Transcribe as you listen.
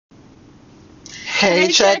Hey,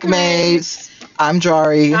 checkmates. I'm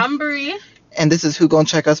Jare, I'm Bri. and this is Who Gon'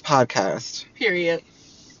 Check Us podcast. Period.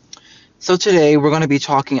 So today we're going to be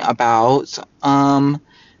talking about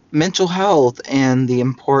mental health and the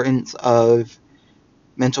importance of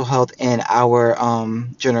mental health in our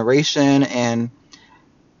generation, and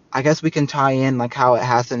I guess we can tie in like how it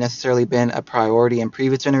hasn't necessarily been a priority in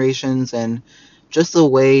previous generations, and just the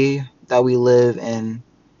way that we live and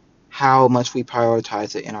how much we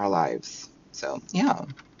prioritize it in our lives. So yeah.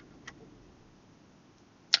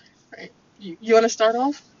 Right. You want to start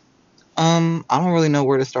off? I don't really know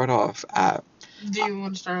where to start off at. Do you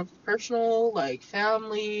want to start off with personal, like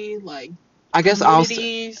family, like I guess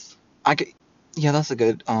communities? I g- yeah, that's a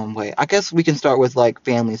good way. I guess we can start with like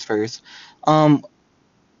families first. Um,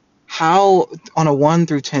 how on a 1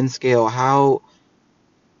 through 10 scale, how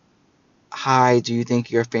high do you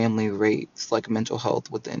think your family rates like mental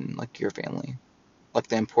health within like your family, like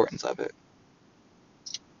the importance of it?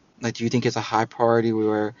 Like, do you think it's a high priority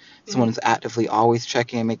where someone is actively always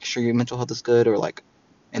checking and making sure your mental health is good, or like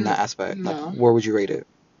in that aspect, like No. where would you rate it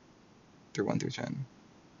through 1 through 10?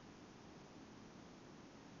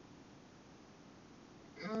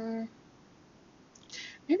 Mm,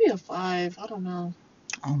 maybe a 5. I don't know.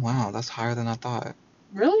 Oh wow, that's higher than I thought.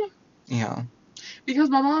 Really? Yeah. Because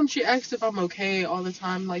my mom, she asks if I'm okay all the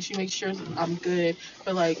time. Like, she makes sure I'm good.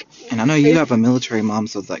 But, like, And I know you have if a military mom,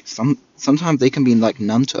 so it's like sometimes they can be like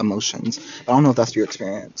numb to emotions. But I don't know if that's your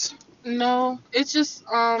experience. no, it's just,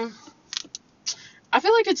 I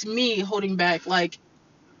feel like it's me holding back. Like,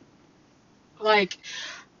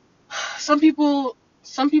 some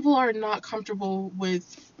people are not comfortable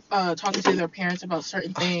with talking to their parents about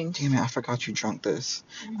certain things. Damn it, I forgot you drunk this.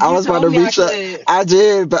 I You was about told to me I reach up. could. I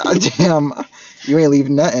did, but damn, you ain't leave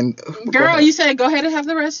nothing. Girl, you said go ahead and have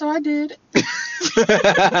the rest, so I did.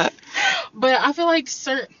 Go. But I feel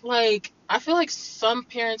like some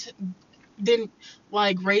parents didn't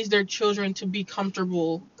like raise their children to be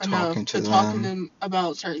comfortable enough Talking to to talk to them. them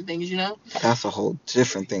about certain things, you know? That's a whole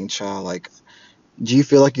different thing, child. Like, do you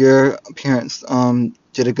feel like your parents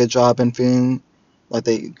did a good job in feeling like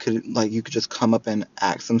they could like you could just come up and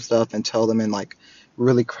ask them stuff and tell them and like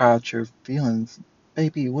really cry out your feelings?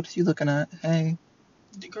 Baby, what is he looking at? Hey,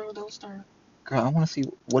 Girl, don't start. girl, I want to see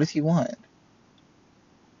what does he want?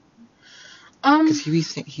 Cause Um,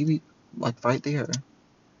 he be like right there.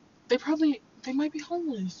 they might be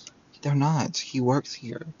homeless. They're not. He works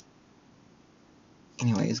here.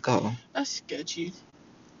 Anyways, go. That's sketchy.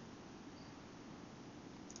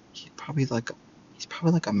 He's probably like he's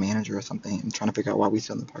probably like a manager or something. I'm trying to figure out why we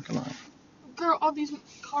still in the parking lot. Girl, all these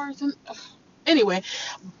cars and anyway,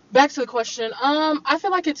 back to the question. I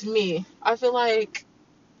feel like it's me. I feel like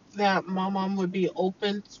that my mom would be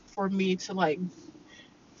open for me to like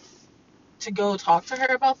to go talk to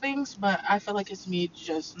her about things, but I feel like it's me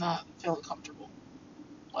just not feeling comfortable,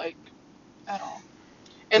 like at all.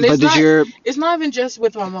 And But it's not even just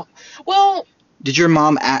with my mom. Well, did your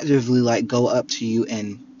mom actively like go up to you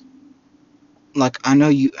and like I know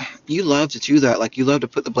you love to do that, like you love to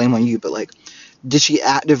put the blame on you, but like did she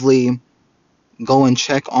actively go and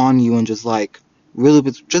check on you and just like really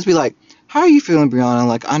just be like, how are you feeling, Brianna?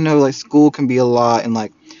 Like I know like school can be a lot and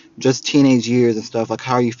like just teenage years and stuff. Like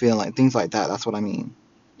how are you feeling? Like things like that. That's what I mean.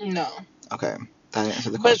 no, Okay, that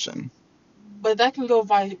answered the but question. that can go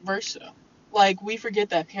vice versa. Like we forget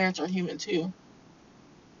that parents are human too,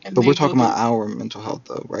 and But they we're go talking about through our mental health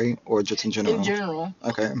though, right? Or just in in general? general.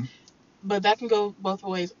 Okay. But that can go both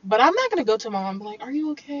ways. But I'm not gonna go to my mom and be like, "Are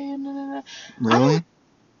you okay?" No, no, no. I don't. Really?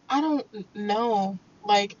 I don't know.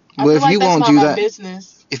 Like I Well, feel if like you that's won't not do my that,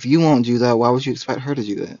 business. if you won't do that, why would you expect her to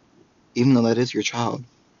do that? Even though that is your child.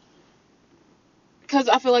 Because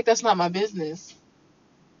I feel like that's not my business.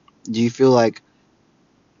 Do you feel like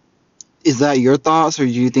is that your thoughts, or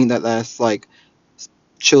do you think that that's like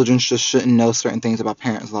children just shouldn't know certain things about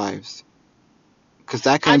parents' lives? Because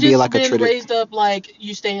that I can be just like a been trigger, raised up like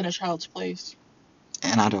you stay in a child's place.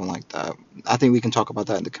 and I don't like that. I think we can talk about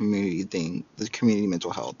that in the community thing, the community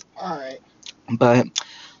mental health. All right. But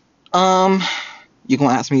um, you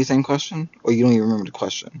gonna ask me the same question, or you don't even remember the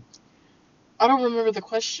question? I don't remember the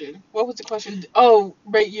question. What was the question? Oh,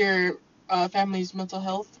 rate your family's mental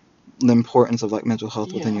health. The importance of like mental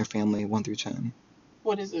health within Yeah. your family, 1 through 10.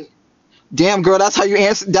 What is it? Damn, girl, that's how you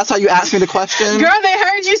answer. That's how you asked me the question. Girl, they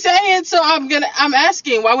heard you say it, so I'm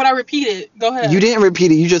asking. Why would I repeat it? Go You ahead. didn't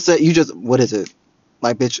repeat it. You just said what is it?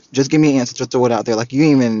 Like, bitch, just give me an answer. Just throw it out there. Like, you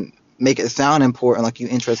didn't even make it sound important. Like, you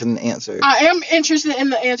interested in the answer. I am interested in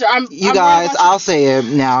the answer. You I'm worried guys, about you. I'll say it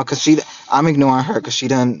now because I'm ignoring her because she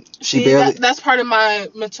See, barely. that's part of my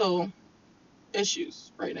mental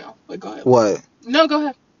issues right now. But go ahead. What? No, go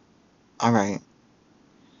ahead. All right.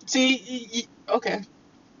 See, okay.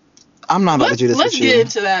 I'm not about to do this Let's with get you.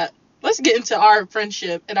 into that. Let's get into our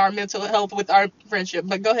friendship and our mental health with our friendship.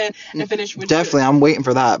 But go ahead and finish with your. Definitely, I'm waiting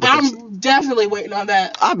for that because I'm definitely waiting on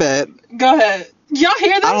that. I bet Go ahead. Y'all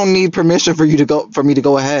hear I don't this? need permission for me to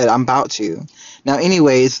go ahead. I'm about to. Now,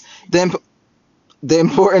 anyways, the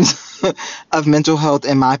importance of mental health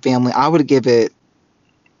in my family, I would give it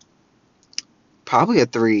probably a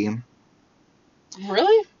 3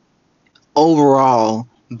 Really? overall.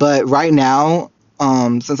 But right now,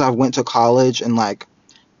 since I went to college and like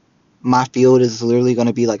my field is literally going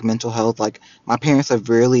to be like mental health, like my parents have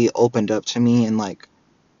really opened up to me and like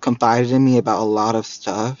confided in me about a lot of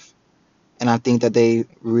stuff. And I think that they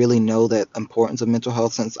really know the importance of mental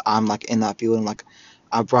health since I'm like in that field and like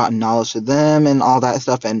I brought knowledge to them and all that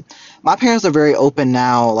stuff. And my parents are very open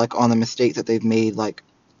now, like on the mistakes that they've made, like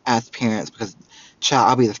as parents, because child,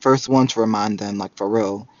 I'll be the first one to remind them, like for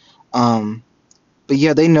real. Um, but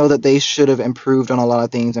yeah, they know that they should have improved on a lot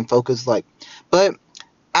of things and focused like, but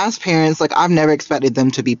as parents, like I've never expected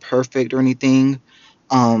them to be perfect or anything.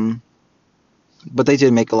 Um, but they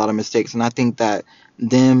did make a lot of mistakes, and I think that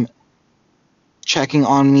them checking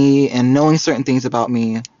on me and knowing certain things about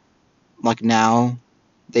me, like now,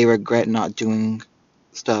 they regret not doing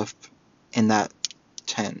stuff in that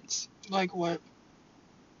tense. Like what?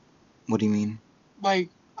 What do you mean? Like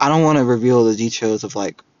I don't want to reveal the details of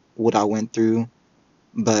like what I went through,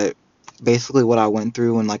 but basically what I went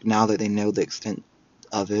through, and like now that they know the extent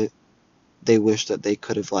of it, they wish that they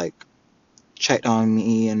could have like checked on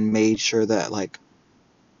me and made sure that like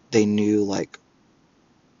they knew like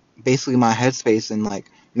basically my headspace and like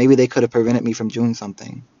maybe they could have prevented me from doing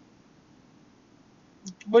something.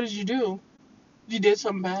 what did you do? You did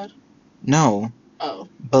something bad? No, Oh.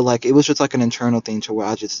 but like it was just like an internal thing to where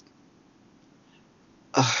I just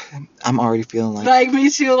uh, I'm already feeling like Like me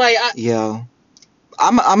too. Like I. yeah.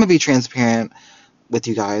 I'm gonna be transparent with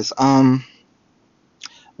you guys.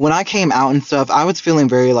 When I came out and stuff, I was feeling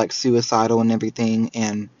very like suicidal and everything,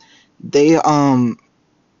 and they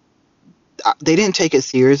they didn't take it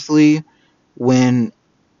seriously when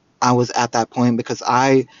I was at that point because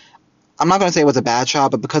I'm not gonna say it was a bad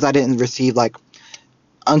child, but because I didn't receive like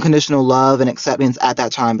unconditional love and acceptance at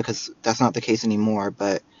that time because that's not the case anymore.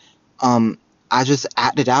 But um, I just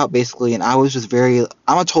acted out basically, and I was just very.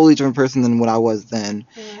 I'm a totally different person than what I was then,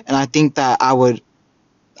 Mhm. and I think that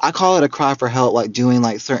I call it a cry for help, like doing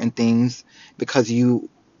like certain things because you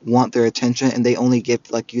want their attention, and they only give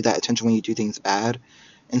like you that attention when you do things bad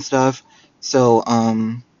and stuff. So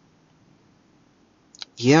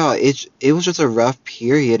yeah, it was just a rough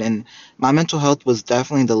period, and my mental health was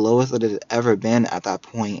definitely the lowest that it had ever been at that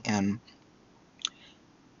point. And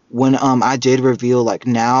when I did reveal like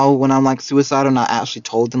now when I'm like suicidal, and I actually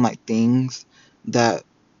told them like things that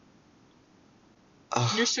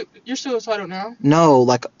uh, You're suicidal now. no,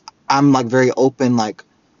 like I'm like very open like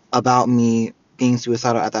about me being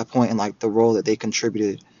suicidal at that point and like the role that they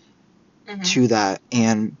contributed Mhm. to that.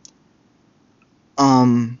 And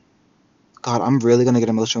um God, I'm really gonna get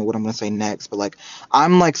emotional with what I'm gonna say next, but like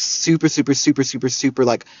I'm like super super super super super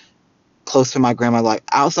like close to my grandma. Like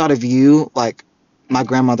outside of you, like my Mhm.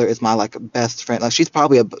 grandmother is my like best friend. Like she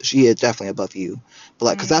is definitely above you, but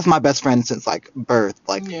like because Mhm. that's my best friend since like birth,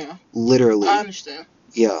 like Yeah, I literally. understand.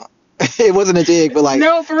 Yeah, it wasn't a dig, but like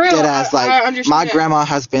No, for real. dead ass. Like I my understand. grandma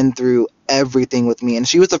has been through everything with me, and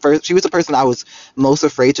she was the first. She was the person I was most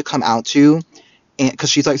afraid to come out to, and because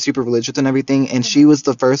she's like super religious and everything, and she Mhm. was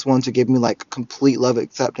the first one to give me like complete love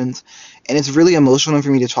acceptance, and it's really emotional for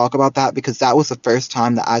me to talk about that because that was the first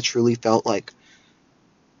time that I truly felt like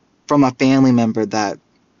from a family member that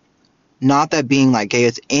not that being like gay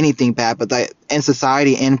is anything bad, but that in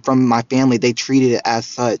society and from my family they treated it as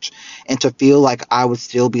such, and to feel like I would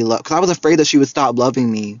still be loved because I was afraid that she would stop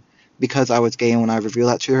loving me because I was gay, and when I revealed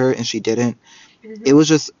that to her and she didn't, Mhm.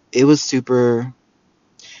 it was super.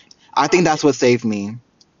 I think that's what saved me.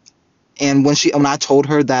 And when I told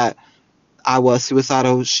her that I was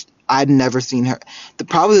suicidal, I'd never seen her.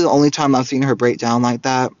 Probably the only time I've seen her break down like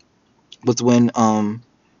that was when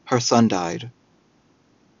her son died.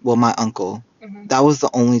 Well, my uncle. Mhm. That was the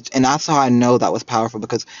only, and that's how I know that was powerful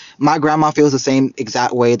because my grandma feels the same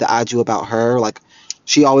exact way that I do about her. Like,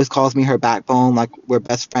 she always calls me her backbone. Like, we're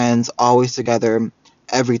best friends, always together,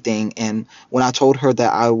 everything. And when I told her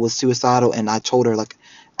that I was suicidal, and I told her like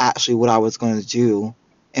actually what I was going to do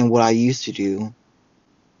and what I used to do,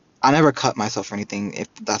 I never cut myself or anything. If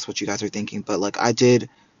that's what you guys are thinking, but like I did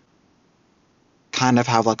kind of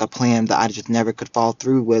have like a plan that I just never could follow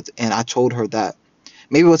through with, and I told her that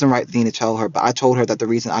maybe it wasn't the right thing to tell her, but I told her that the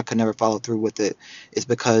reason I could never follow through with it is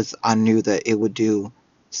because I knew that it would do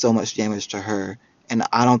so much damage to her, And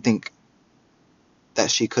I don't think that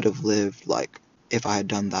she could have lived, like, if I had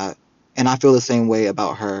done that. And I feel the same way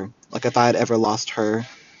about her. Like, if I had ever lost her,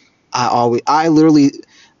 I literally,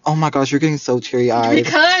 oh my gosh, you're getting so teary eyed.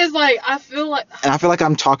 Because like I feel like And I feel like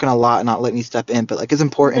I'm talking a lot and not letting me step in, but like it's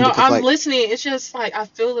important no, because I'm like listening. It's just like I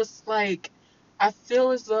feel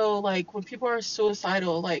as though like when people are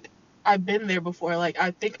suicidal, like I've been there before. Like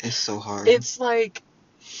I think it's so hard. it's like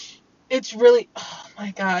it's really oh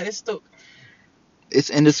my god, it's the It's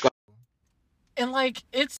indescribable. and like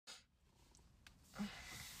it's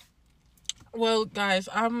well guys,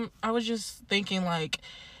 I was just thinking like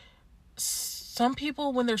some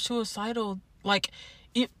people when they're suicidal like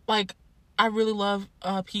like I really love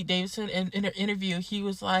Pete Davidson in an interview. He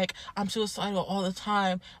was like, I'm suicidal all the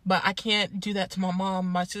time, but I can't do that to my mom,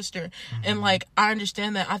 my sister. Mm-hmm. And like, I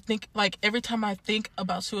understand that. I think like every time I think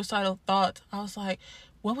about suicidal thoughts, I was like,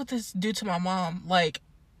 what would this do to my mom? Like,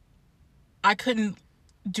 I couldn't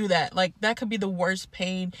do that. Like, that could be the worst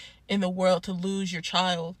pain in the world to lose your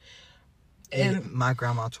child. And my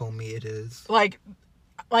grandma told me it is. Like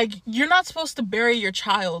you're not supposed to bury your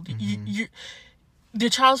child. Mm-hmm. The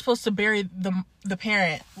child's supposed to bury the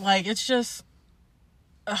parent. Like, it's just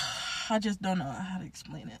I just don't know how to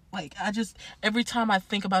explain it. Like, every time I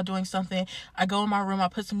think about doing something, I go in my room, I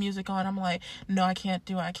put some music on, I'm like, no, I can't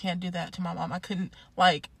do that to my mom. I couldn't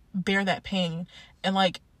like bear that pain. And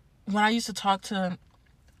like when I used to talk to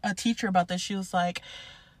a teacher about this, she was like,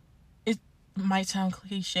 it might sound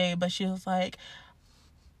cliche, but she was like,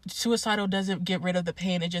 suicidal doesn't get rid of the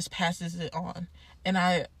pain, it just passes it on. And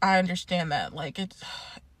I understand that. Like,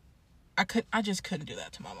 I just couldn't do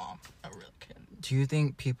that to my mom. I really couldn't. Do you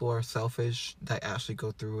think people are selfish that actually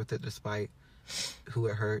go through with it despite who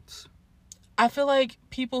it hurts? I feel like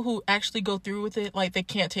people who actually go through with it, like, they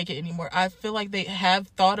can't take it anymore. I feel like they have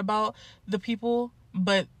thought about the people,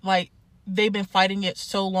 but like they've been fighting it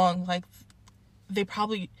so long, like they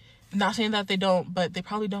probably, not saying that they don't, but they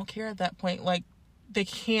probably don't care at that point. Like, they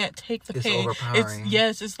can't take the pain. It's overpowering.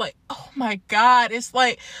 It's like, oh my god, it's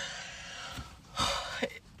like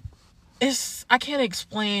I can't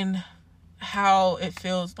explain how it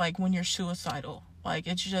feels like when you're suicidal. Like,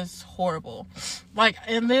 it's just horrible. Like,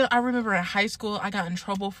 and then I remember in high school, I got in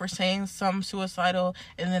trouble for saying something suicidal,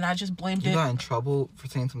 and then I just blamed it. You got in trouble for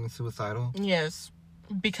saying something suicidal? Yes,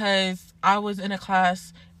 because I was in a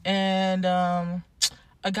class, and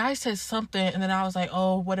a guy said something, and then I was like,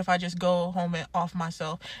 oh, what if I just go home and off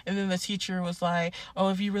myself? And then the teacher was like, oh,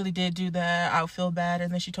 if you really did do that, I would feel bad.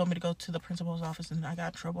 And then she told me to go to the principal's office, and I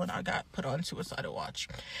got in trouble, and I got put on suicidal watch.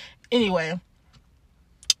 Anyway,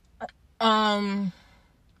 then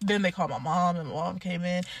they called my mom, and my mom came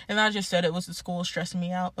in, and I just said it was the school stressing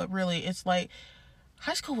me out, but really, it's like,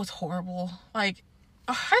 high school was horrible. Like,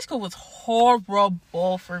 high school was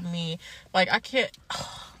horrible for me. Like, I can't,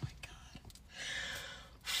 oh my god.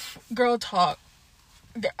 Girl talk.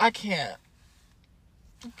 I can't.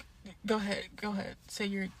 Go ahead. Say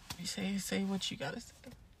what you gotta say.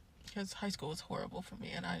 Because high school was horrible for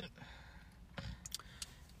me, and I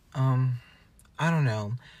don't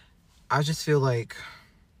know. I just feel like,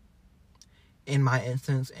 in my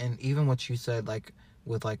instance, and even what you said, like,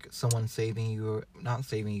 with, like, someone saving you, or not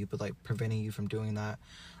saving you, but, like, preventing you from doing that,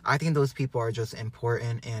 I think those people are just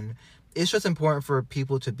important, and it's just important for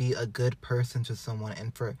people to be a good person to someone,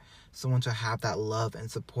 and for someone to have that love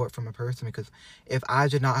and support from a person, because if I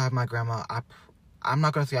did not have my grandma, I'm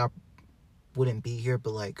not going to say I wouldn't be here,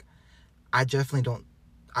 but, like, I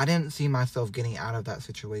didn't see myself getting out of that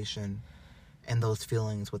situation and those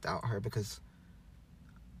feelings without her, because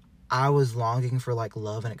I was longing for, like,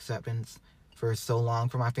 love and acceptance for so long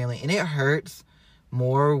from my family, and it hurts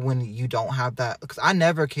more when you don't have that, because I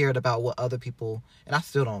never cared about what other people, and I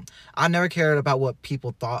still don't, I never cared about what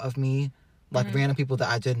people thought of me, like, mm-hmm. random people that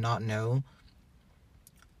I did not know,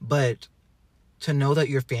 but to know that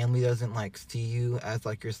your family doesn't, like, see you as,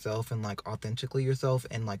 like, yourself and, like, authentically yourself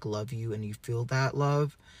and, like, love you, and you feel that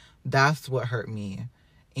love, that's what hurt me.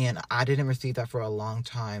 And I didn't receive that for a long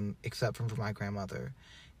time, except from my grandmother.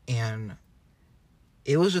 And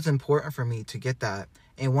it was just important for me to get that.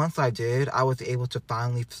 And once I did, I was able to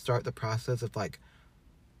finally start the process of, like,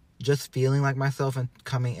 just feeling like myself and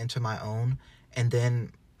coming into my own. And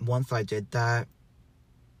then once I did that,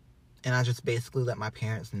 and I just basically let my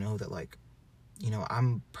parents know that, like, you know,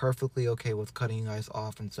 I'm perfectly okay with cutting you guys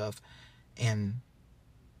off and stuff, and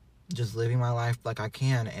just living my life like I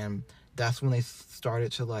can. And that's when they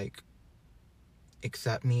started to, like,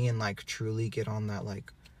 accept me and, like, truly get on that,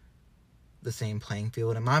 like, the same playing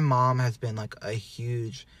field. And my mom has been, like, a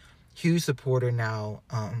huge supporter now,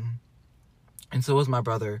 And so was my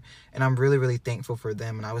brother. And I'm really, really thankful for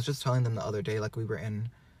them. And I was just telling them the other day, like, we were in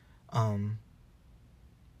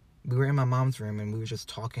my mom's room, and we were just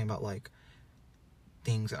talking about, like,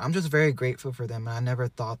 things. I'm just very grateful for them. And I never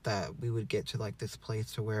thought that we would get to, like, this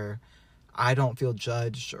place to where I don't feel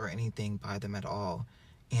judged or anything by them at all.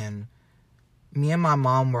 And me and my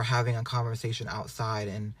mom were having a conversation outside,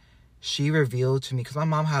 and she revealed to me, because my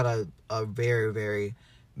mom had a very, very,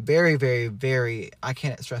 very, very, very, I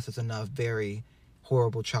can't stress this enough, very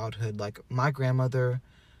horrible childhood. Like, my grandmother,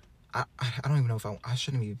 I don't even know if I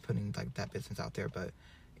shouldn't be putting, like, that business out there, but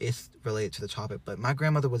it's related to the topic. But my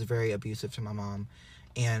grandmother was very abusive to my mom,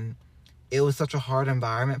 and it was such a hard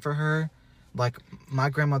environment for her. Like, my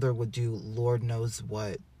grandmother would do Lord knows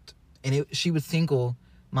what, and she would single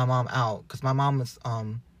my mom out, because my mom was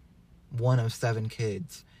one of 7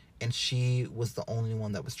 kids, and she was the only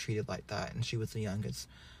one that was treated like that, and she was the youngest.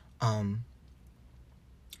 And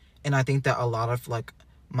I think that a lot of, like,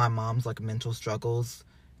 my mom's, like, mental struggles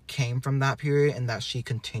came from that period, and that she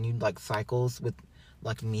continued, like, cycles with,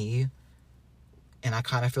 like, me. And I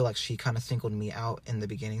kind of feel like she kind of singled me out in the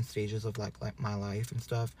beginning stages of, like my life and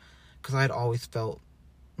stuff, because I had always felt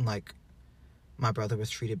like my brother was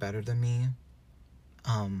treated better than me.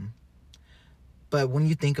 But when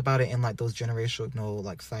you think about it in, like, those generational,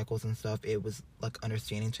 like, cycles and stuff, it was, like,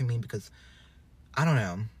 understanding to me, because I don't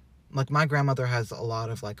know, like, my grandmother has a lot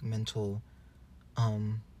of, like, mental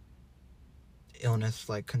illness,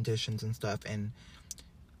 like, conditions and stuff, and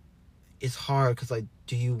it's hard, because, like,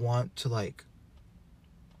 do you want to, like,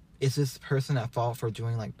 is this person at fault for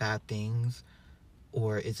doing, like, bad things,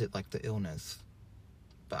 or is it, like, the illness?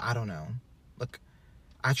 But I don't know. Like,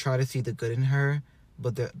 I try to see the good in her,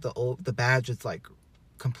 but the bad just, like,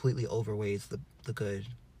 completely overweighs the good.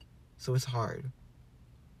 So it's hard.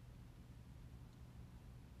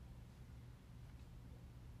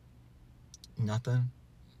 Nothing?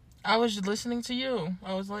 I was just listening to you.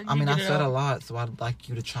 I was like, I mean, I said a lot, so I'd like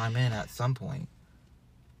you to chime in at some point.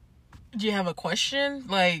 Do you have a question?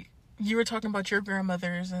 Like, you were talking about your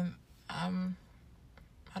grandmothers, and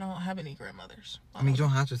I don't have any grandmothers. I mean, you don't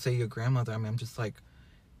have to say your grandmother. I mean, I'm just like,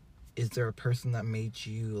 is there a person that made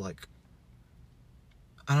you, like,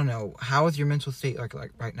 I don't know, how is your mental state like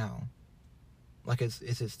right now? Like, is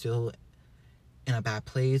it still in a bad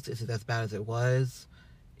place? Is it as bad as it was?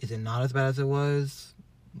 Is it not as bad as it was?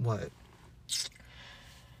 What?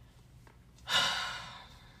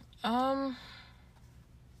 I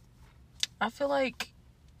feel like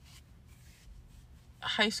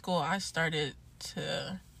high school I started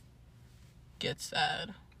to get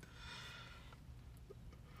sad.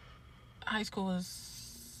 High school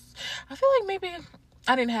was, I feel like maybe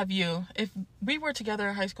I didn't have you. If we were together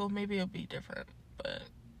in high school, maybe it would be different. But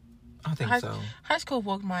I think so. High school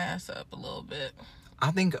woke my ass up a little bit.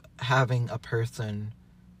 I think having a person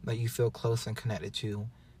that you feel close and connected to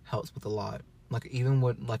helps with a lot. Like, even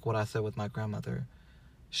with, like, what I said with my grandmother,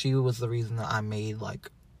 she was the reason that I made, like,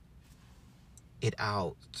 it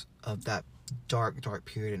out of that dark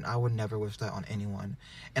period, and I would never wish that on anyone.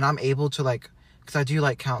 And I'm able to, like, because I do,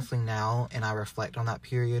 like, counseling now, and I reflect on that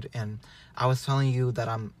period, and I was telling you that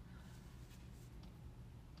I'm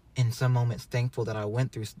in some moments thankful that I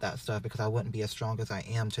went through that stuff, because I wouldn't be as strong as I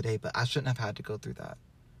am today, but I shouldn't have had to go through that.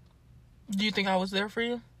 Do you think I was there for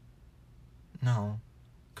you? No,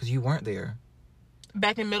 because you weren't there.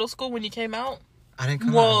 Back in middle school when you came out? I didn't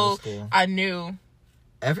come out of middle school. I knew.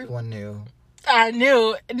 Everyone knew. I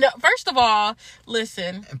knew. No, first of all,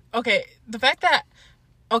 listen. Okay, the fact that,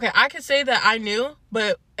 okay, I could say that I knew,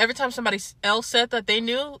 but every time somebody else said that they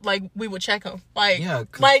knew, like, we would check them. Like, yeah,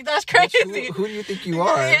 like, that's crazy. Who do you think you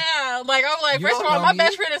are? Yeah, like, I'm like, first of all, my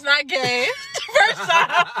best friend is not gay. First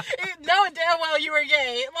off, knowing damn well you were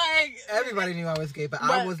gay. Like, everybody knew I was gay, but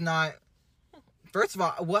I was not. First of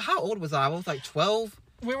all, how old was I? I was like 12.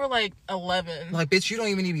 We were like 11. Like, bitch, you don't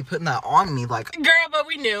even need to be putting that on me. Like, girl, but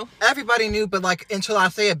we knew. Everybody knew, but, like, until I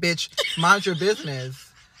say it, bitch, mind your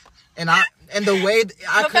business. And the way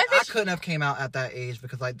I couldn't have came out at that age,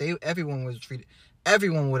 because, like, everyone would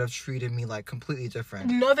have treated me, like, completely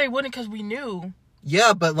different. No, they wouldn't, because we knew.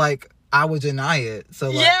 Yeah, but, like, I would deny it. So,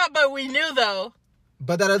 like, yeah, but we knew, though.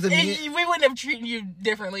 But that doesn't mean we wouldn't have treated you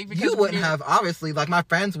differently, because you wouldn't have, obviously. Like, my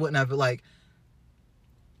friends wouldn't have, like,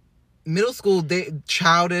 middle school,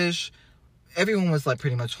 childish. Everyone was, like,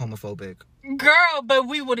 pretty much homophobic. Girl, but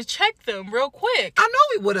we would have checked them real quick. I know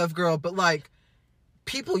we would have, girl, but, like,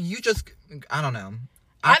 people, I don't know.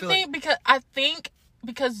 I think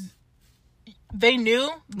because they knew,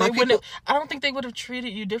 they wouldn't. I don't think they would have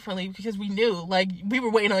treated you differently, because we knew. Like, we were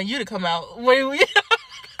waiting on you to come out. We were waiting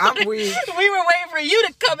for you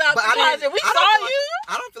to come out the closet. We saw you.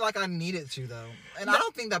 I don't feel like I needed to, though. And I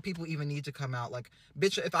don't think that people even need to come out. Like,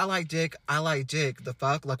 bitch, if I like dick, I like dick. The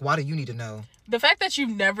fuck? Like, why do you need to know? The fact that you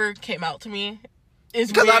never came out to me is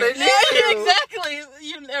because weird. I didn't need to. Exactly.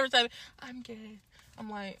 You never said, I'm gay. I'm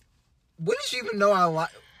like... When did you even know I like...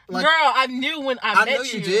 Girl, I knew when I met you. I know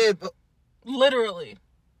you did, but... Literally.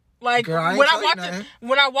 Like, girl, when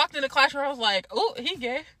I walked in the classroom, I was like, oh, he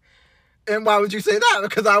gay. And why would you say that?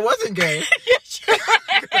 Because I wasn't gay. Yes, you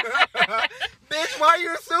bitch, why are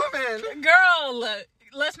you assuming? Girl, look,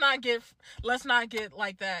 let's not get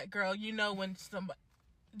like that, girl. You know when somebody,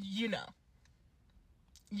 you know.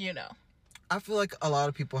 I feel like a lot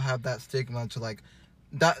of people have that stigma to like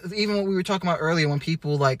that. Even what we were talking about earlier, when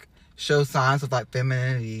people like show signs of like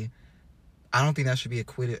femininity, I don't think that should be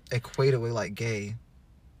equated with like gay.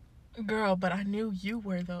 Girl, but I knew you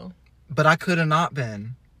were though. But I could have not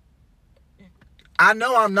been. I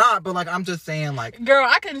know I'm not, but like I'm just saying, like, girl,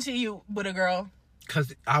 I couldn't see you with a girl.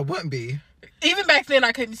 Cause I wouldn't be. Even back then,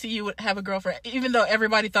 I couldn't see you have a girlfriend, even though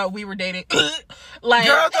everybody thought we were dating. Like,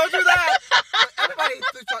 girl, don't do that.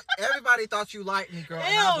 Everybody thought you liked me, girl. Ew,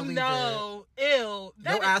 and I believed no, it. ew.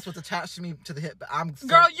 Your ass was attached to me to the hip, but I'm.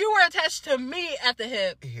 Girl, you were attached to me at the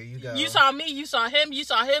hip. Here you go. You saw me. You saw him. You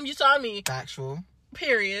saw him. You saw me. Factual.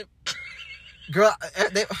 Period. Girl,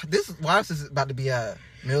 this is about to be a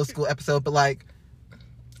middle school episode, but like.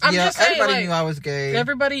 I'm just saying, everybody like, knew I was gay.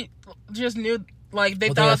 Everybody just knew, like, they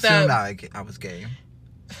thought that I was gay.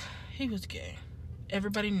 He was gay.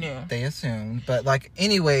 Everybody knew. They assumed, but like,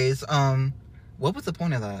 anyways, what was the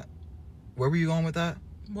point of that? Where were you going with that?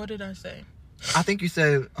 What did I say? I think you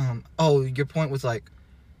said, your point was like,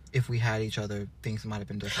 if we had each other, things might have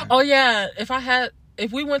been different. Oh yeah,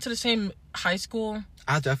 if we went to the same high school,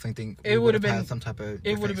 I definitely think it would have been had some type of.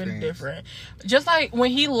 It would have been different. Just like when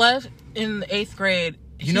he left in the 8th grade.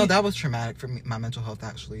 You know, that was traumatic for me, my mental health,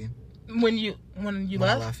 actually. When you left?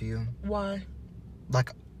 I left you. Why?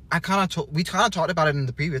 Like, we kind of talked about it in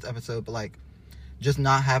the previous episode, but like, just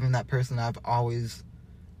not having that person I've always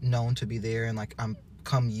known to be there and like I'm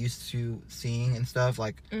come used to seeing and stuff,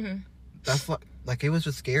 like, that's like it was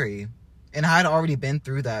just scary. And I had already been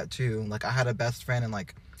through that too. Like, I had a best friend in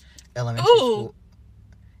like elementary school.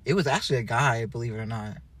 It was actually a guy, believe it or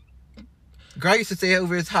not. Girl, I used to stay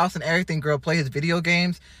over his house and everything, girl, play his video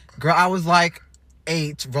games. Girl, I was like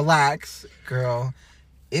 8, relax, girl.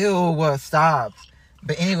 Ew, stop.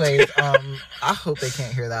 But anyways, I hope they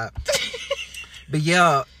can't hear that. But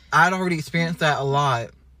yeah, I'd already experienced that a lot.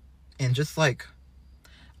 And just like,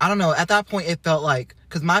 I don't know, at that point it felt like,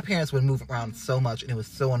 because my parents would move around so much and it was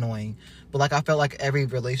so annoying. But like, I felt like every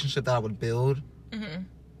relationship that I would build,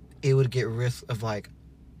 it would get risk of like,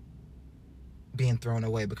 being thrown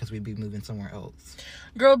away because we'd be moving somewhere else.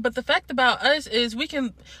 Girl, but the fact about us is we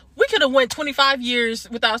could have went 25 years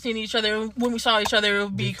without seeing each other. When we saw each other, it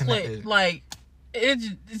would be clicked. Like, it's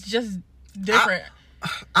just different.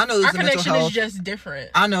 I know this our connection is just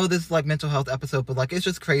different. I know this is like mental health episode, but like, it's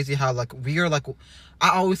just crazy how like we are like,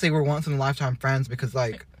 I always say we're once in a lifetime friends because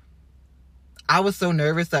like, I was so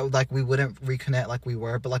nervous that like we wouldn't reconnect like we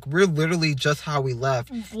were, but like we're literally just how we left.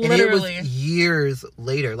 Literally. And it was years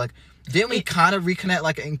later. Like, didn't we kind of reconnect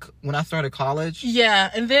like when I started college? Yeah,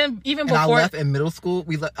 and then even before I left in middle school.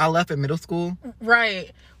 I left in middle school.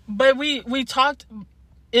 Right, but we talked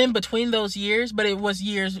in between those years, but it was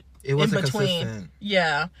years it wasn't in between. Consistent.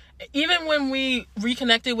 Yeah, even when we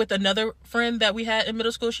reconnected with another friend that we had in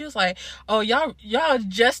middle school, she was like, "Oh, y'all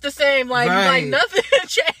just the same. Like, right. like nothing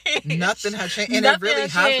changed. Nothing has changed, and nothing it really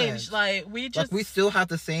hasn't. Like we just we still have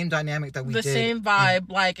the same dynamic that we did. The same vibe.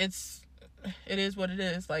 Like it is what it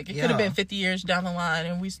is. Like it could have been 50 years down the line,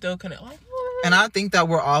 and we still couldn't. Like, and I think that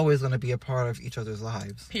we're always going to be a part of each other's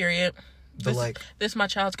lives. Period. But this my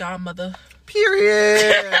child's godmother.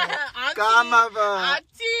 Period. Auntie, godmother.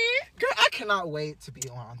 Auntie. Girl, I cannot wait to be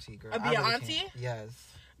an auntie, girl. Be an auntie? Can't. Yes.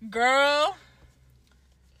 Girl,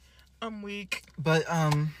 I'm weak. But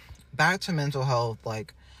back to mental health.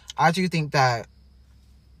 Like, I do think that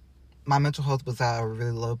my mental health was at a really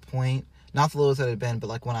low point. Not the lowest that it had been, but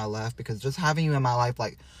like when I left, because just having you in my life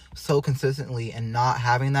like so consistently and not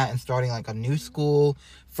having that and starting like a new school,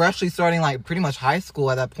 freshly starting like pretty much high school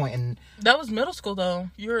at that point, and that was middle school though.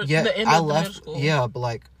 You're the end of middle school. Yeah, but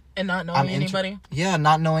like and not knowing anybody.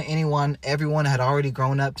 Not knowing anyone. Everyone had already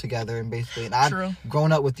grown up together, and basically, and I'd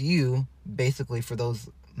grown up with you basically for those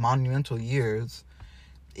monumental years.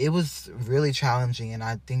 It was really challenging, and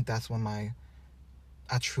I think that's when I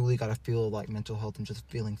truly got to feel like mental health and just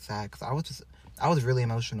feeling sad, because I was really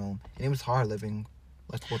emotional, and it was hard living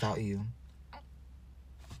like without you.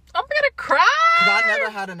 I'm gonna cry. Because I never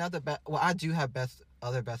had another well, I do have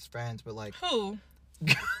other best friends, but like who?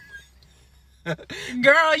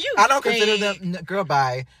 Girl, you I don't fake. consider them, girl,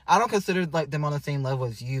 bye. I don't consider, like, them on the same level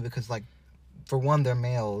as you because, like, for one, they're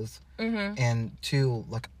males. Mm-hmm. And two,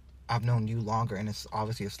 like, I've known you longer and it's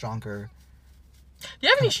obviously a stronger... Do you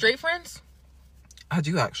have any straight friends? I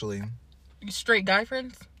do, actually. Straight guy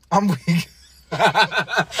friends? I'm weak.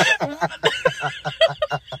 I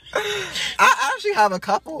actually have a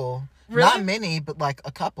couple. Really? Not many, but, like,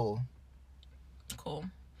 a couple. Cool.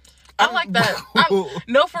 I like that.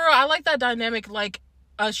 No, for real, I like that dynamic. Like,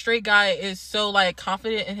 a straight guy is so, like,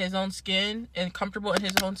 confident in his own skin and comfortable in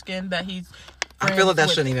his own skin that he's I feel like that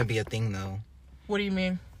shouldn't even be a thing, though. What do you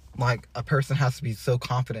mean? Like, a person has to be so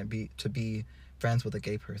confident to be friends with a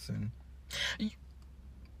gay person.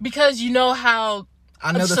 Because you know how...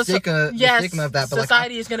 I know the stigma of that, but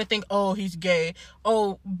society is gonna think, oh, he's gay.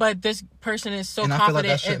 Oh, but this person is so confident. I feel like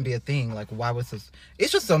that shouldn't be a thing. Like, why was this?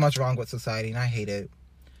 It's just so much wrong with society, and I hate it.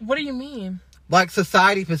 What do you mean? Like,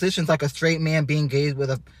 society positions like a straight man being gay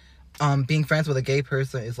with being friends with a gay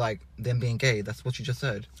person is like them being gay. That's what you just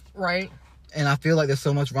said, right? And I feel like there's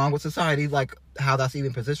so much wrong with society, like how that's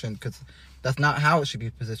even positioned, because that's not how it should be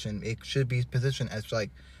positioned. It should be positioned as like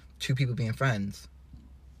two people being friends.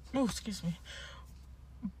 Oh, excuse me.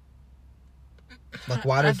 Like,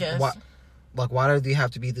 why does why do you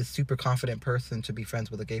have to be this super confident person to be friends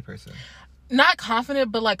with a gay person? Not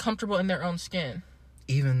confident, but like comfortable in their own skin.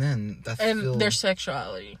 Even then, that's and still, their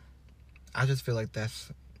sexuality. I just feel like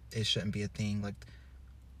it shouldn't be a thing. Like,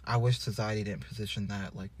 I wish society didn't position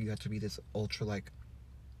that. Like, you have to be this ultra, like,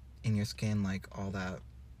 in your skin, like, all that.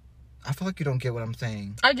 I feel like you don't get what I'm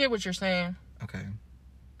saying. I get what you're saying. Okay.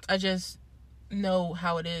 I just know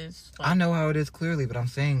how it is. Like, I know how it is clearly, but I'm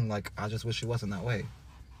saying, like, I just wish it wasn't that way.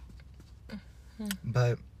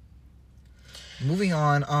 But moving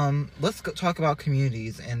on, let's talk about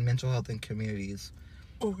communities and mental health in communities.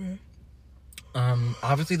 Okay.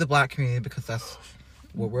 Obviously the Black community, because that's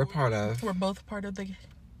what we're part of. We're both part of the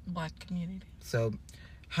Black community. So,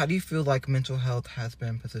 how do you feel like mental health has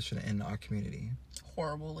been positioned in our community?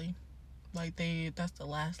 Horribly. Like, that's the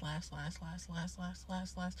last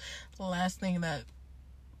thing that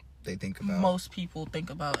they think about. Most people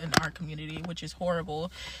think about in our community, which is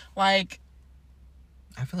horrible. Like,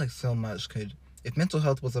 I feel like so much if mental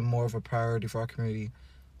health was more of a priority for our community,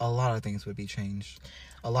 a lot of things would be changed.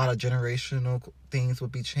 A lot of generational things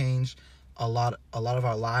would be changed. A lot of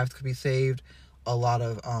our lives could be saved. A lot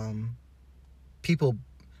of people,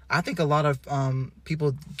 I think a lot of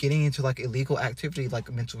people getting into like illegal activity,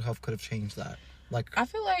 like mental health could have changed that. Like, I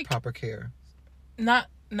feel like proper care. Not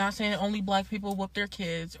saying only Black people whoop their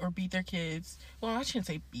kids or beat their kids. Well, I shouldn't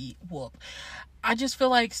say whoop. I just feel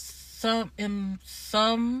like in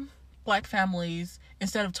some Black families,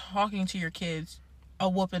 instead of talking to your kids, a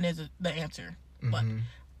whooping is the answer. Mm-hmm.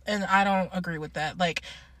 And I don't agree with that. Like,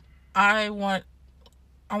 I want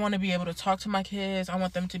to be able to talk to my kids. I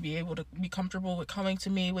want them to be able to be comfortable with coming to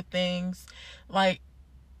me with things. Like,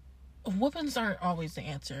 whoopings aren't always the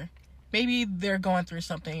answer. Maybe they're going through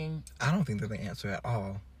something. I don't think they're the answer at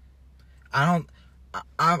all. I've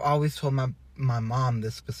always told my mom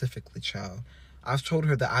this specifically, child. I've told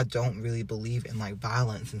her that I don't really believe in, like,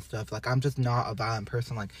 violence and stuff. Like, I'm just not a violent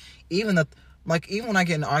person. Like, even when I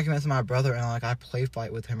get in arguments with my brother and, like, I play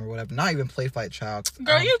fight with him or whatever. Not even play fight, child.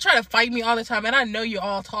 Girl, you try to fight me all the time, and I know you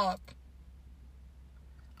all talk.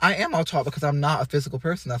 I am all talk because I'm not a physical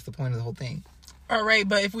person. That's the point of the whole thing. All right,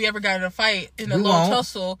 but if we ever got in a fight, in a little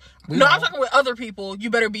tussle... I'm talking with other people. You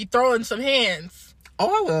better be throwing some hands. Oh,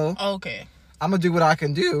 I will. Okay. I'm going to do what I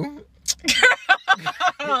can do.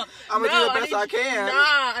 I'm going to do the best I can.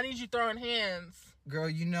 Nah, I need you throwing hands. Girl,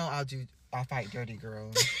 you know I'll fight dirty,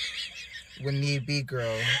 girl. When need be,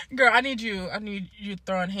 girl. Girl, I need you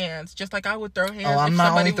throwing hands. Just like I would throw hands. Oh, I'm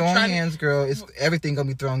not only throwing hands, girl. It's everything going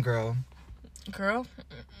to be thrown, girl. Girl,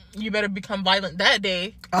 you better become violent that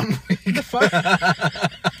day. I'm weak.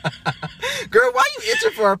 Girl, why you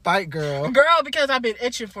itching for a fight, girl? Girl, because I've been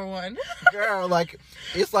itching for one. Girl, like,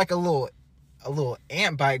 it's like a little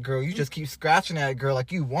ant bite, girl. You just keep scratching at it, girl,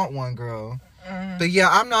 like you want one, girl. But yeah,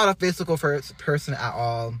 I'm not a physical person at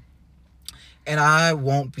all. And I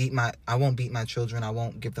won't beat my children. I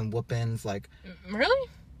won't give them whoopings. Like, really?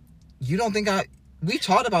 You don't think we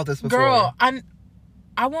talked about this before? Girl,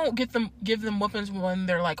 I won't give them whoopings when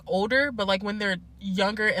they're like older, but like when they're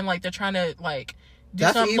younger and like they're trying to like do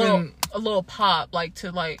something a little pop, like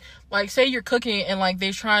to like say you're cooking and like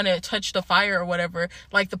they're trying to touch the fire or whatever,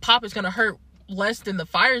 like the pop is gonna hurt less than the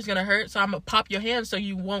fire is gonna hurt, so I'm gonna pop your hand so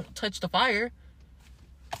you won't touch the fire.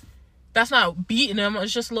 That's not beating them.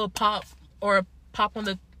 It's just a little pop or a pop on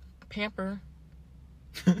the pamper.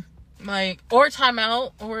 Like, or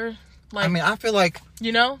timeout or Like, I mean, I feel like,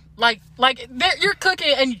 you know, like you're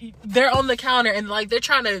cooking and they're on the counter and like they're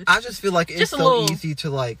trying to. I just feel like it's so easy to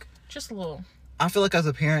like. Just a little. I feel like as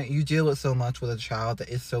a parent, you deal with so much with a child that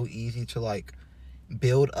it's so easy to like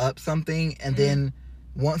build up something, and then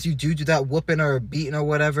once you do that whooping or beating or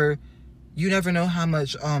whatever, you never know how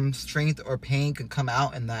much strength or pain can come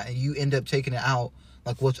out in that, and you end up taking it out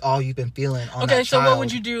like what's all you've been feeling on that so child. what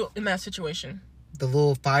would you do in that situation? The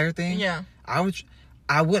little fire thing? Yeah.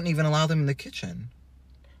 I wouldn't even allow them in the kitchen.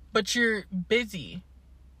 But you're busy.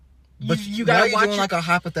 But you gotta watch doing like a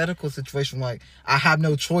hypothetical situation, like I have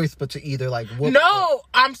no choice but to either like whoop. No,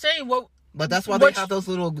 I'm saying what. But that's why they have those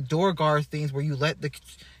little door guards things where you let the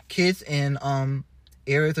kids in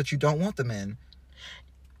areas that you don't want them in.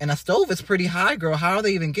 And a stove is pretty high, girl. How are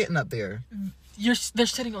they even getting up there? They're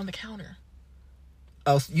sitting on the counter.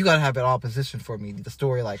 Oh, so you gotta have it all positioned for me. The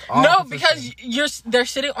story, like all no, positioned. because they're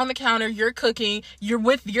sitting on the counter. You're cooking. You're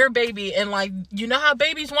with your baby, and like you know how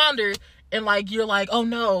babies wander, and like you're like, oh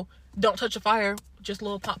no, don't touch the fire. Just a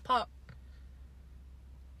little pop pop.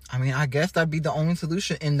 I mean, I guess that'd be the only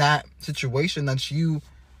solution in that situation that you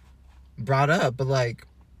brought up. But like,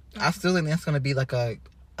 I still think that's gonna be like a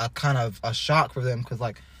kind of a shock for them, because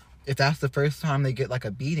like, if that's the first time they get like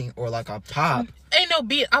a beating or like a pop. Ain't no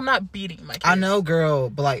beat. I'm not beating my kids. I know, girl,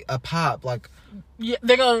 but like a pop, like. Yeah,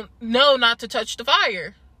 they're gonna know not to touch the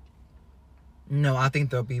fire. No, I think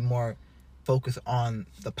they'll be more focused on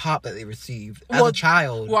the pop that they received as a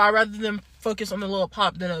child. Well, I'd rather them focus on the little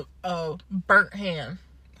pop than a burnt hand.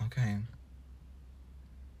 Okay.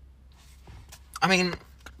 I mean,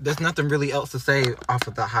 there's nothing really else to say off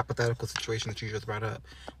of that hypothetical situation that you just brought up.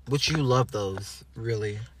 Would you love those,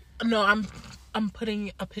 really? No, I'm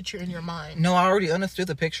putting a picture in your mind. No, I already understood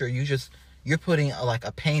the picture. You're putting like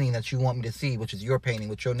a painting that you want me to see, which is your painting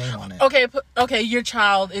with your name on it. Okay, your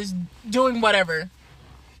child is doing whatever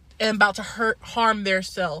and about to harm their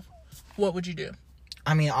self. What would you do?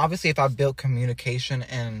 I mean, obviously, if I built communication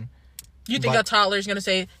and... You think a toddler is going to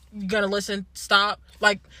say, going to listen, stop?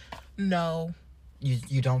 Like, no.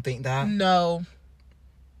 You don't think that? No.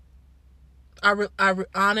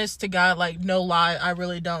 Honest to God, like, no lie, I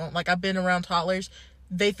really don't. Like, I've been around toddlers.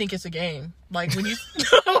 They think it's a game. Like, when you...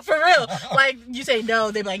 No, for real. Like, you say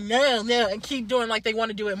no, they be like, no, and keep doing like they want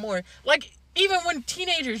to do it more. Like, even when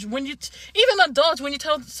teenagers, even adults, when you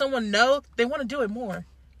tell someone no, they want to do it more.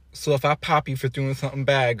 So if I pop you for doing something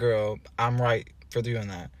bad, girl, I'm right for doing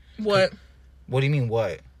that. What? What do you mean,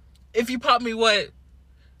 what? If you pop me, what?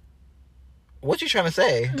 What you trying to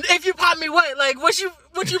say? If you pop me, what? Like, what you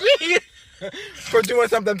mean? For doing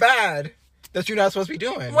something bad that you're not supposed to be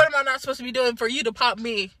doing. What am I not supposed to be doing for you to pop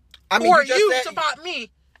me? I mean, Who are you to pop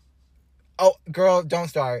me? Oh, girl, don't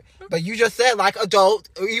start. But you just said, like, adult,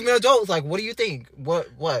 or even adults, like, what do you think? What?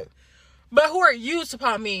 But who are you to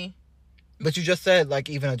pop me? But you just said, like,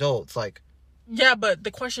 even adults, like... Yeah, but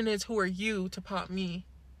the question is, who are you to pop me?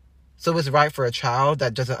 So it's right for a child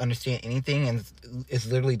that doesn't understand anything and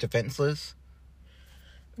is literally defenseless?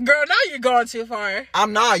 Girl, now you're going too far.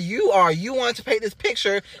 I'm not. You are. You wanted to paint this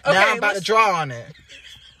picture. Okay, now I'm about to draw on it.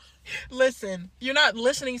 Listen, you're not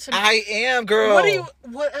listening to me. I am, girl.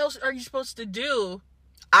 What else are you supposed to do?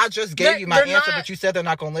 I just gave you my answer, but you said they're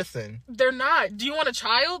not going to listen. They're not. Do you want a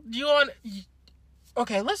child?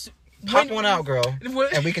 Okay, let's... Pop one out, girl,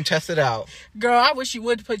 and we can test it out. Girl, I wish you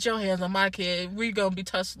would put your hands on my kid. We're going to be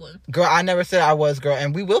tussling. Girl, I never said I was, girl,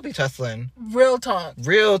 and we will be tussling. Real talk.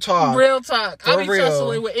 Real talk. Real talk. For I'll be real.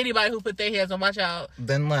 tussling with anybody who put their hands on my child.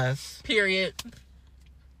 Then less. Period.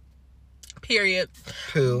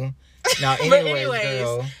 Poo. Now, anyways,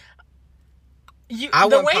 girl.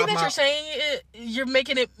 The way that you're saying it, you're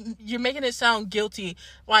making it sound guilty.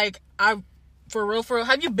 Like, for real,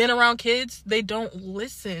 have you been around kids? They don't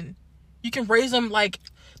listen. You can raise them like...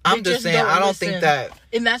 I'm just saying, I don't think that...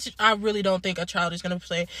 And I really don't think a child is going to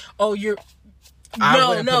say, oh, you're...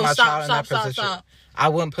 Stop. I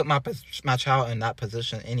wouldn't put my child in that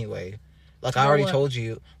position anyway. Like, I already told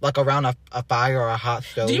you. Like, around a fire or a hot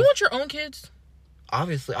stove. Do you want your own kids?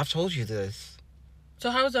 Obviously, I've told you this.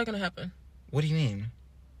 So how is that going to happen? What do you mean?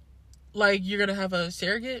 Like, you're going to have a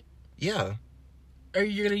surrogate? Yeah. Are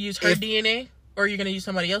you going to use her DNA? Or are you going to use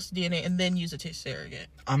somebody else's DNA and then use it to surrogate?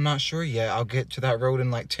 I'm not sure yet. I'll get to that road in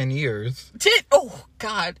like 10 years. Oh,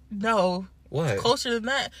 God. No. What? Closer than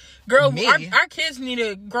that. Girl, our kids need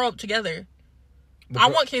to grow up together. I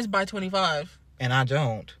want kids by 25. And I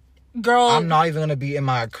don't. Girl. I'm not even going to be in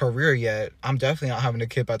my career yet. I'm definitely not having a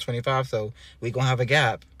kid by 25, so we going to have a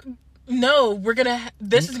gap. No, we're going to...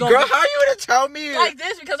 This is going to... Girl, how are you going to tell me? Like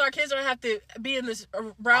this, because our kids don't have to be in this...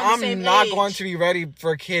 around the same age. I'm not going to be ready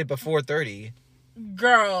for a kid before 30.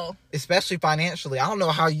 Girl. Especially financially. I don't know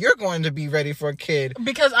how you're going to be ready for a kid.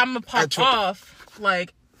 Because I'm going to pop off.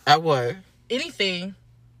 Like. At what? Anything.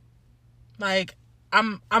 Like,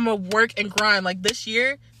 I'm a work and grind. Like, this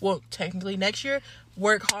year, well, technically next year,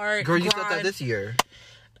 work hard, Girl, you grind. said that this year.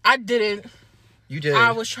 I didn't. You did.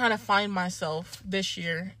 I was trying to find myself this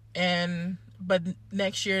year. But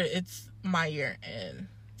next year, it's my year. And,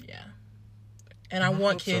 yeah. And I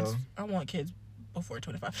want kids. So. I want kids before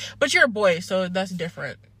 25. But you're a boy, so that's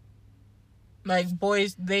different. Like,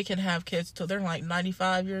 boys, they can have kids till they're, like,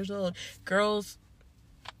 95 years old. Girls,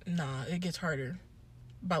 nah, it gets harder.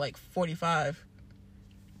 By like 45.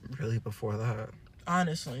 Really, before that?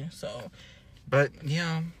 Honestly, so. But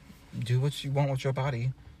yeah, do what you want with your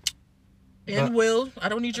body. And will. I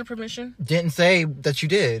don't need your permission. Didn't say that you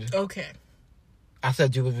did. Okay. I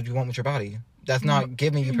said do what you want with your body. That's not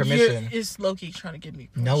giving you permission. It's low-key trying to give me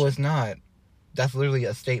permission. No, it's not. That's literally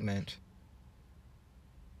a statement.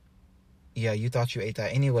 Yeah, you thought you ate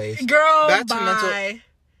that anyways. Girl, back bye. To mental.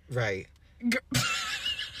 Right.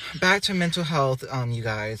 Back to mental health, you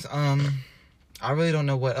guys. I really don't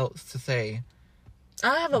know what else to say.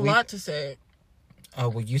 I have a lot to say. Oh,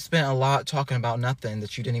 well, you spent a lot talking about nothing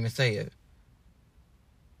that you didn't even say it.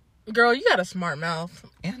 Girl, you got a smart mouth.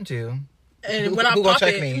 And do. And when I pop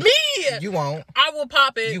check it, me? You won't. I will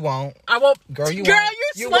pop it. You won't. I won't. Girl, you girl, won't.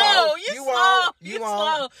 You're slow. You won't. You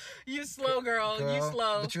slow. You slow, girl. You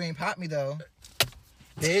slow. But you ain't pop me though,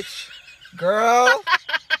 bitch. Girl,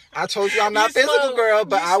 I told you I'm not physical, girl,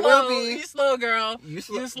 but I will be. You slow, girl. You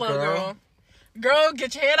slow, girl. Girl,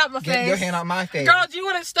 get your hand out my face. Get your hand out my face. Girl, do you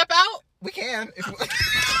want to step out? We can.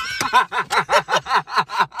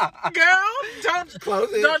 Girl, don't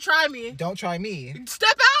close it. Don't try me. Don't try me.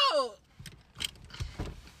 Step out.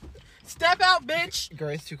 Step out, bitch. Girl,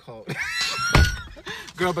 it's too cold.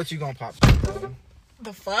 Girl, but you gonna pop shit, though.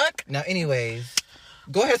 The fuck? Now, anyways,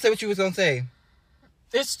 go ahead and say what you was gonna say.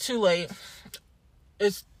 It's too late.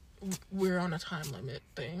 We're on a time limit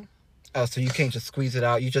thing. Oh, so you can't just squeeze it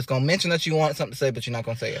out. You just gonna mention that you want something to say, but you're not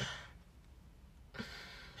gonna say it.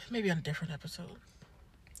 Maybe on a different episode.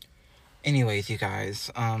 Anyways, you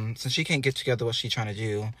guys, since she can't get together what she's trying to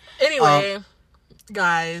do. Anyway,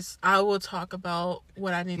 guys, I will talk about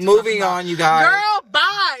what I need to moving talk about. on, you guys. Girl,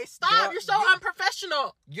 bye. Stop. Girl, you're so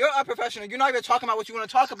unprofessional. You're unprofessional. You're not even talking about what you want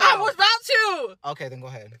to talk about. I was about to. Okay, then go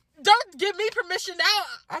ahead. Don't give me permission now.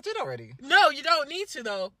 I did already. No, you don't need to,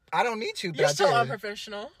 though. I don't need to, but you're I so did.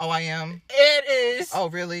 Unprofessional. Oh, I am? It is. Oh,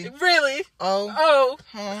 really? Really? Oh. Oh.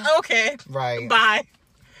 Huh. Okay. Right. Bye.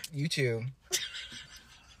 You too.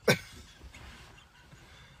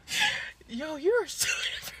 Yo, you're so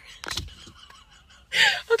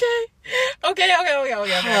Okay.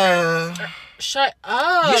 Shut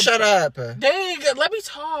up. You shut up. Dang, let me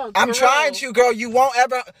talk. I'm trying to, girl. You won't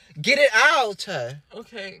ever get it out.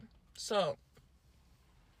 Okay, so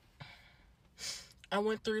I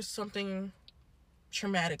went through something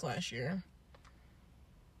traumatic last year.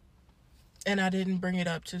 And I didn't bring it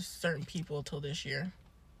up to certain people till this year.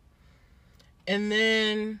 And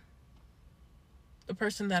then the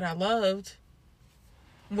person that I loved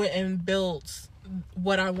went and built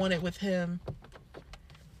what I wanted with him.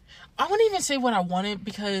 I wouldn't even say what I wanted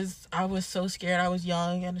because I was so scared. I was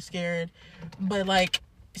young and scared. But, like,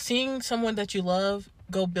 seeing someone that you love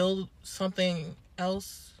go build something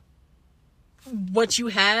else, what you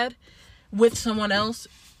had with someone else,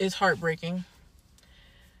 is heartbreaking.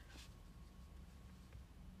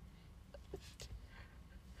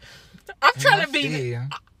 I'm trying to be...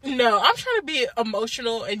 No, I'm trying to be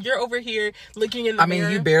emotional, and you're over here looking in the mirror. I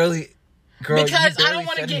mean, you barely... Girl, because you barely I don't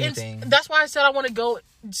want to get into... That's why I said I want to go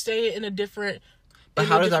stay in a different... But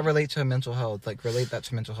how does that relate to mental health? Like, relate that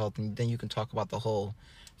to mental health, and then you can talk about the whole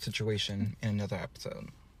situation in another episode.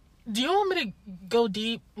 Do you want me to go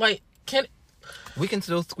deep? Like, we can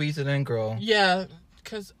still squeeze it in, girl. Yeah,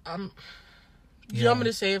 because Do you want me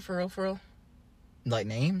to say it for real? Like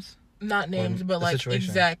names? Not names, but like situation.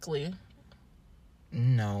 Exactly.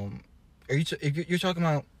 No. Are you're talking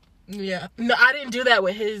about... Yeah. No, I didn't do that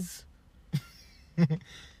with his...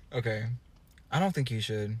 Okay. I don't think you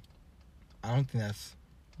should. I don't think that's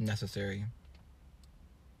necessary.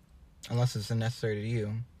 Unless it's necessary to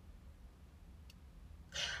you.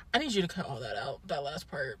 I need you to cut all that out. That last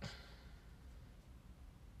part.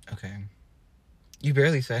 Okay. You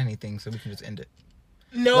barely said anything, so we can just end it.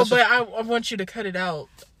 No, but I want you to cut it out.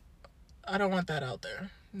 I don't want that out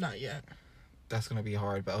there. Not yet. That's going to be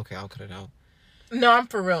hard, but okay, I'll cut it out. No, I'm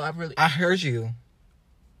for real. I heard you.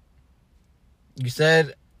 You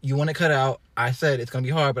said you want to cut out. I said it's going to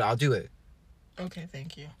be hard, but I'll do it. Okay,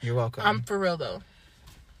 thank you. You're welcome. I'm for real, though.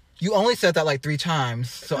 You only said that like 3 times,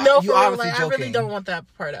 so No, you for real, obviously like, joking. I really don't want that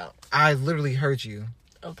part out. I literally heard you.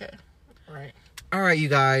 Okay. Right. All right, you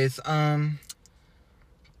guys. I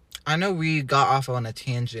know we got off on a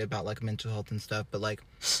tangent about like mental health and stuff, but like,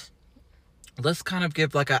 let's kind of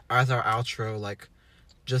give like as our outro, like,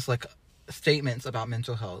 just like statements about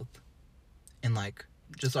mental health and like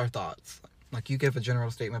just our thoughts. Like, you give a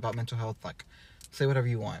general statement about mental health, like, say whatever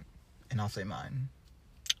you want, and I'll say mine.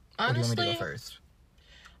 Honestly, or do you want me to go first?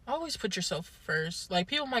 Always put yourself first. Like,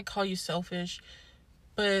 people might call you selfish,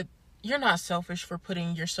 but you're not selfish for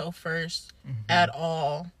putting yourself first at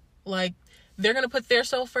all. Like, they're gonna put their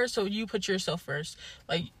self first, so you put yourself first.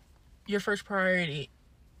 Like, your first priority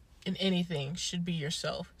in anything should be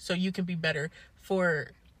yourself, so you can be better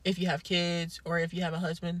for if you have kids or if you have a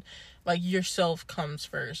husband. Like, yourself comes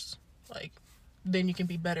first. Like, then you can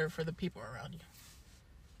be better for the people around you.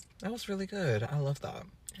 That was really good. I love that.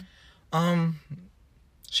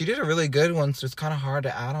 She did a really good one, so it's kind of hard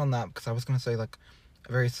to add on that because I was going to say like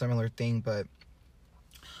a very similar thing, but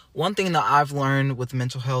one thing that I've learned with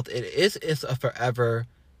mental health, it's a forever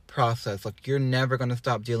process. Like, you're never going to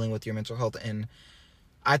stop dealing with your mental health, and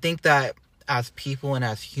I think that as people and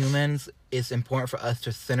as humans, it's important for us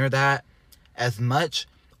to center that as much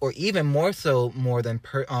or even more so more than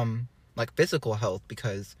like physical health,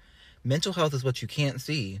 because mental health is what you can't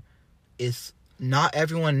see. It's not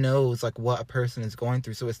everyone knows like what a person is going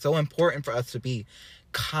through. So it's so important for us to be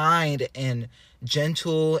kind and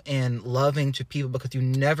gentle and loving to people, because you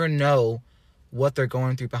never know what they're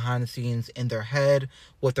going through behind the scenes in their head,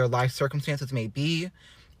 what their life circumstances may be.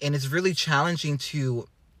 And it's really challenging to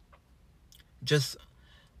just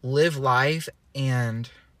live life and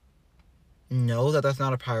know that that's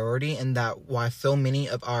not a priority, and that why so many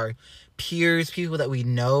of our peers, people that we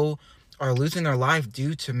know, are losing their life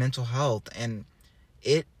due to mental health. And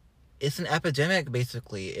it's an epidemic,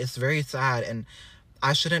 basically. It's very sad, and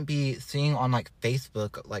I shouldn't be seeing on like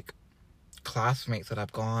Facebook like classmates that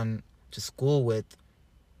I've gone to school with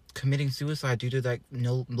committing suicide due to like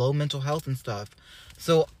low mental health and stuff.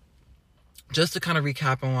 So just to kind of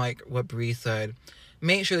recap on like what Bri said,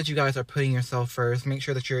 make sure that you guys are putting yourself first. Make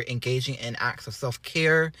sure that you're engaging in acts of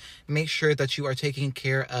self-care. Make sure that you are taking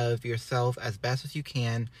care of yourself as best as you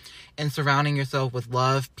can, and surrounding yourself with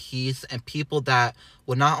love, peace, and people that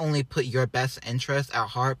will not only put your best interests at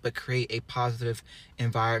heart, but create a positive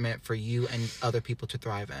environment for you and other people to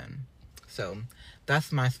thrive in. So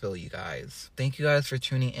that's my spill, you guys. Thank you guys for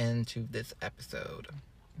tuning in to this episode.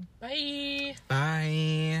 Bye.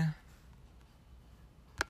 Bye.